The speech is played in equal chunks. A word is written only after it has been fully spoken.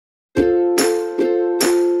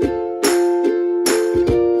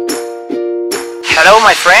Hello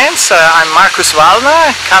my friends, I'm Markus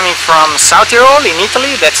Waldner, coming from South Tyrol in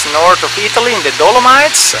Italy, that's north of Italy in the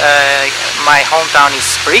Dolomites. My hometown is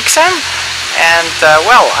Brixen, and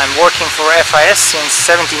well, I'm working for FIS since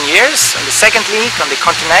 17 years in the second league on the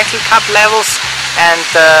Continental Cup levels, and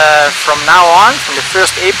from now on, from the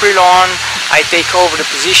 1st April on, I take over the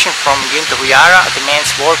position from Günther Huyara at the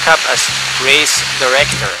Men's World Cup as race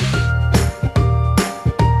director.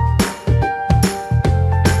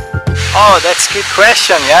 Oh, that's a good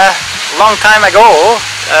question, yeah. Long time ago.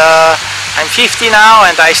 I'm 50 now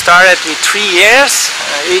and I started with 3 years.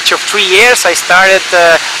 Each of 3 years I started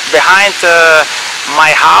behind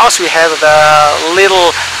my house. We had a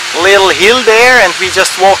little hill there and we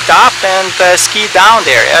just walked up and skied down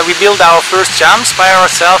there. We built our first jumps by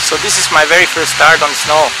ourselves, so this is my very first start on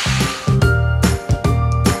snow.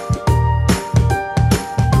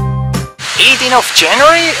 18th of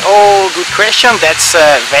January, oh good question, that's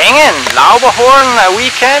Wengen, Lauberhorn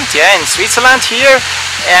weekend, yeah, in Switzerland here,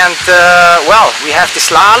 and well, we have the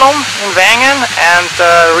slalom in Wengen and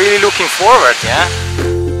really looking forward, yeah.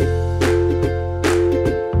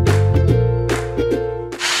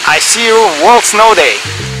 I see you World Snow Day.